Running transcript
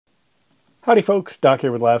Howdy folks, Doc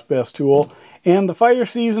here with Last Best Tool, and the fire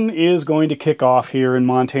season is going to kick off here in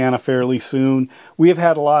Montana fairly soon. We have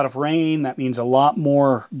had a lot of rain. That means a lot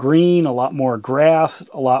more green, a lot more grass,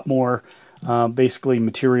 a lot more basically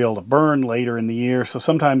material to burn later in the year. So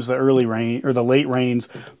sometimes the early rain or the late rains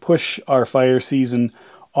push our fire season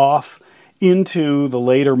off into the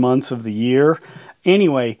later months of the year.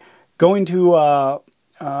 Anyway, going to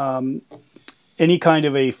any kind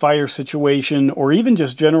of a fire situation, or even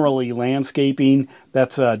just generally landscaping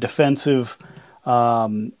that's a defensive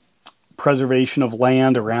preservation of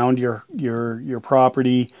land around your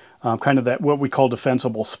property, kind of that what we call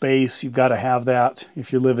defensible space. You've got to have that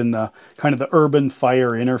if you live in the kind of the urban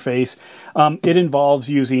fire interface. It involves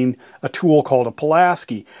using a tool called a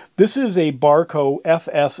Pulaski. This is a Barco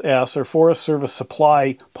FSS, or Forest Service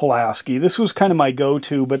Supply Pulaski. This was kind of my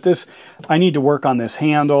go-to, but I need to work on this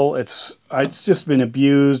handle. It's just been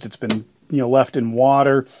abused. It's been left in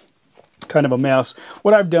water, kind of a mess.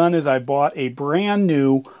 What I've done is I bought a brand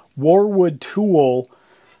new Warwood Tool,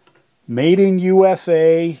 made in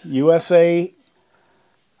USA, USA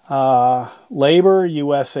labor,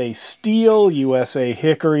 USA steel, USA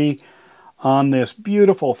hickory, on this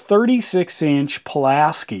beautiful 36-inch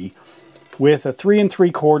Pulaski with a 3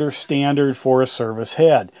 3/4 standard Forest Service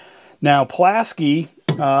head. Now, Pulaski,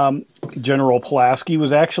 General Pulaski,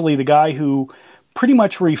 was actually the guy who pretty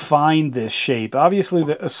much refined this shape. Obviously,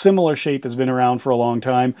 a similar shape has been around for a long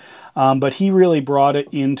time, but he really brought it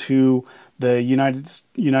into the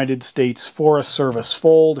United States Forest Service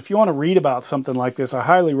fold. If you want to read about something like this, I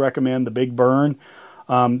highly recommend The Big Burn.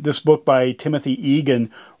 This book by Timothy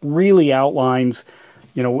Egan really outlines,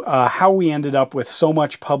 how we ended up with so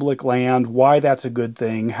much public land, why that's a good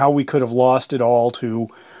thing, how we could have lost it all to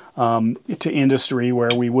industry where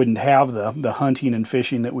we wouldn't have the hunting and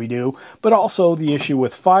fishing that we do, but also the issue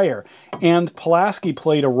with fire. And Pulaski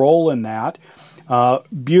played a role in that.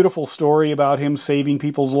 Beautiful story about him saving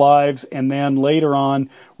people's lives, and then later on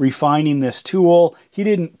refining this tool. He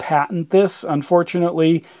didn't patent this,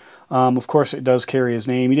 unfortunately. Of course, it does carry his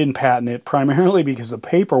name. He didn't patent it primarily because the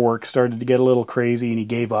paperwork started to get a little crazy and he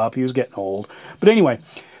gave up. He was getting old. But anyway,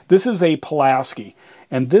 this is a Pulaski,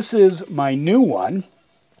 and this is my new one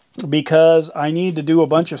because I need to do a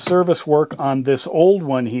bunch of service work on this old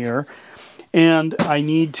one here, and I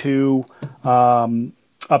need to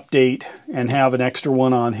update and have an extra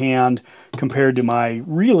one on hand compared to my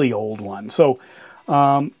really old one. So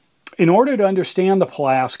in order to understand the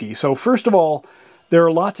Pulaski, so first of all, there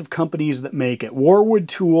are lots of companies that make it. Warwood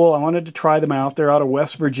Tool, I wanted to try them out. They're out of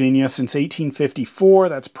West Virginia since 1854.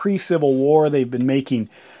 That's pre-Civil War. They've been making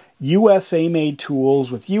USA-made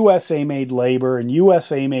tools with USA-made labor and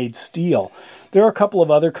USA-made steel. There are a couple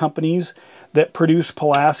of other companies that produce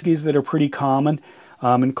Pulaskis that are pretty common,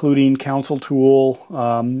 including Council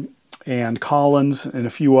Tool and Collins and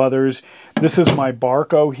a few others. This is my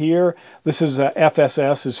Barco here. This is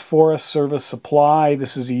FSS, is Forest Service Supply.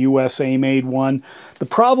 This is a USA-made one. The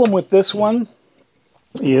problem with this one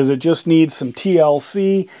is it just needs some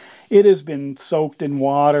TLC. It has been soaked in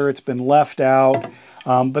water. It's been left out.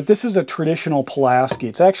 But this is a traditional Pulaski.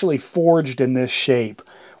 It's actually forged in this shape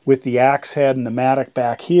with the axe head and the mattock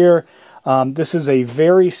back here. This is a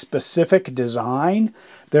very specific design.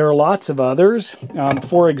 There are lots of others.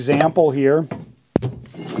 For example here,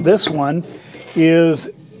 this one is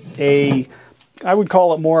I would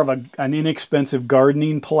call it more of an inexpensive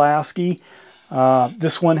gardening Pulaski.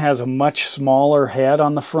 This one has a much smaller head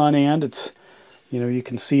on the front end. It's, you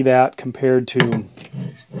can see that compared to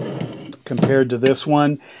this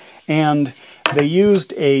one. And they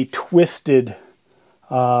used a twisted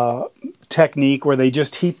technique where they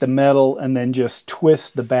just heat the metal and then just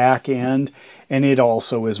twist the back end, and it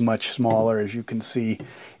also is much smaller, as you can see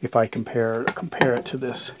if I compare it to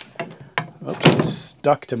this. Oops, it's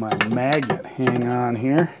stuck to my magnet. Hang on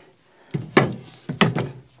here.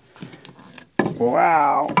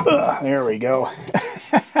 Wow. Ugh, there we go.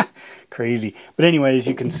 Crazy. But anyways,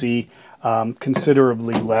 you can see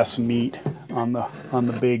considerably less meat on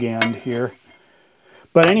the big end here.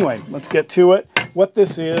 But anyway, let's get to it. What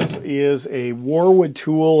this is a Warwood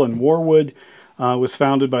tool, and Warwood was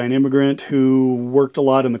founded by an immigrant who worked a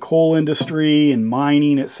lot in the coal industry and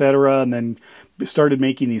mining, etc., and then started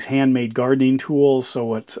making these handmade gardening tools.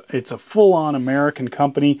 So it's a full-on American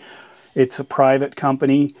company. It's a private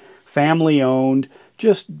company, family-owned,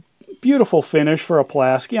 just beautiful finish for a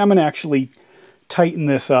Pulaski. I'm going to actually tighten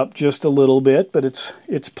this up just a little bit, but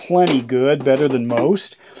it's plenty good, better than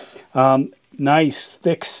most. Nice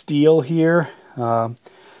thick steel here. The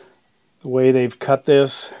way they've cut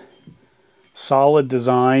this, solid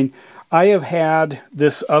design. I have had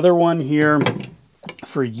this other one here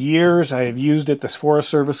for years. I have used it, this Forest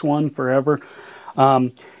Service one, forever.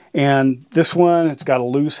 And this one, it's got a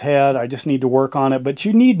loose head. I just need to work on it. But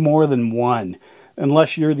you need more than one,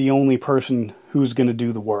 unless you're the only person who's going to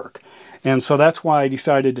do the work. And so that's why I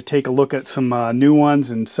decided to take a look at some new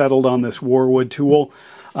ones and settled on this Warwood Tool.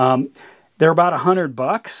 They're about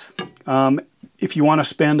 $100. If you want to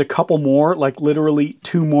spend a couple more, like literally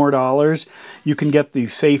 $2 more, you can get the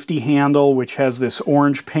safety handle, which has this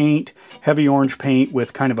orange paint, heavy orange paint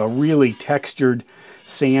with kind of a really textured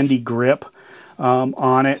sandy grip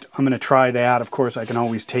on it. I'm going to try that. Of course, I can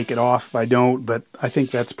always take it off if I don't, but I think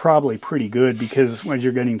that's probably pretty good because when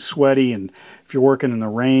you're getting sweaty and if you're working in the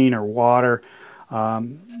rain or water,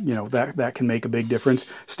 you know, that can make a big difference.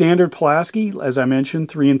 Standard Pulaski, as I mentioned,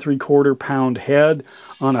 3 3/4 pound head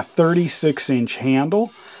on a 36-inch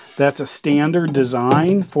handle. That's a standard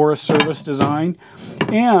design, Forest Service design.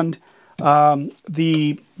 And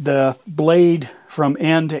the blade from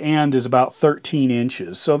end to end is about 13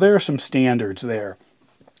 inches. So there are some standards there.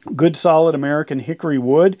 Good solid American hickory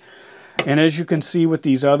wood. And as you can see with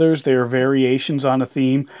these others, there are variations on a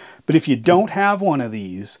theme. But if you don't have one of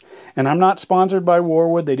these, and I'm not sponsored by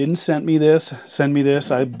Warwood, they didn't send me this.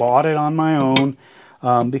 I bought it on my own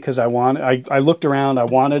because I looked around, I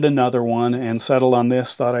wanted another one and settled on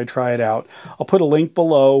this, thought I'd try it out. I'll put a link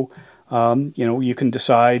below. You know, you can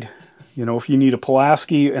decide, you know, if you need a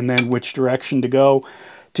Pulaski and then which direction to go.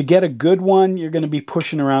 To get a good one, you're going to be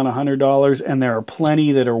pushing around $100, and there are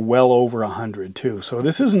plenty that are well over $100 too. So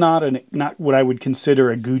this is not what I would consider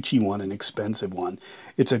a Gucci one, an expensive one.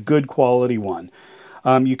 It's a good quality one.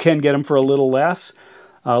 You can get them for a little less,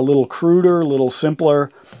 a little cruder, a little simpler.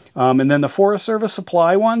 And then the Forest Service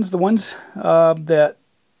supply ones, the ones that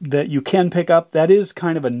you can pick up, that is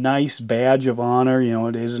kind of a nice badge of honor. You know,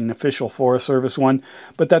 it is an official Forest Service one,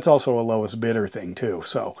 but that's also a lowest bidder thing too.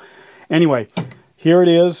 So anyway, here it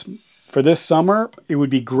is for this summer. It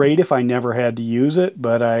would be great if I never had to use it,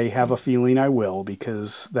 but I have a feeling I will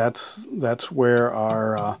because that's where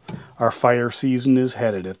our fire season is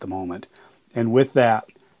headed at the moment. And with that,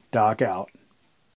 Doc out.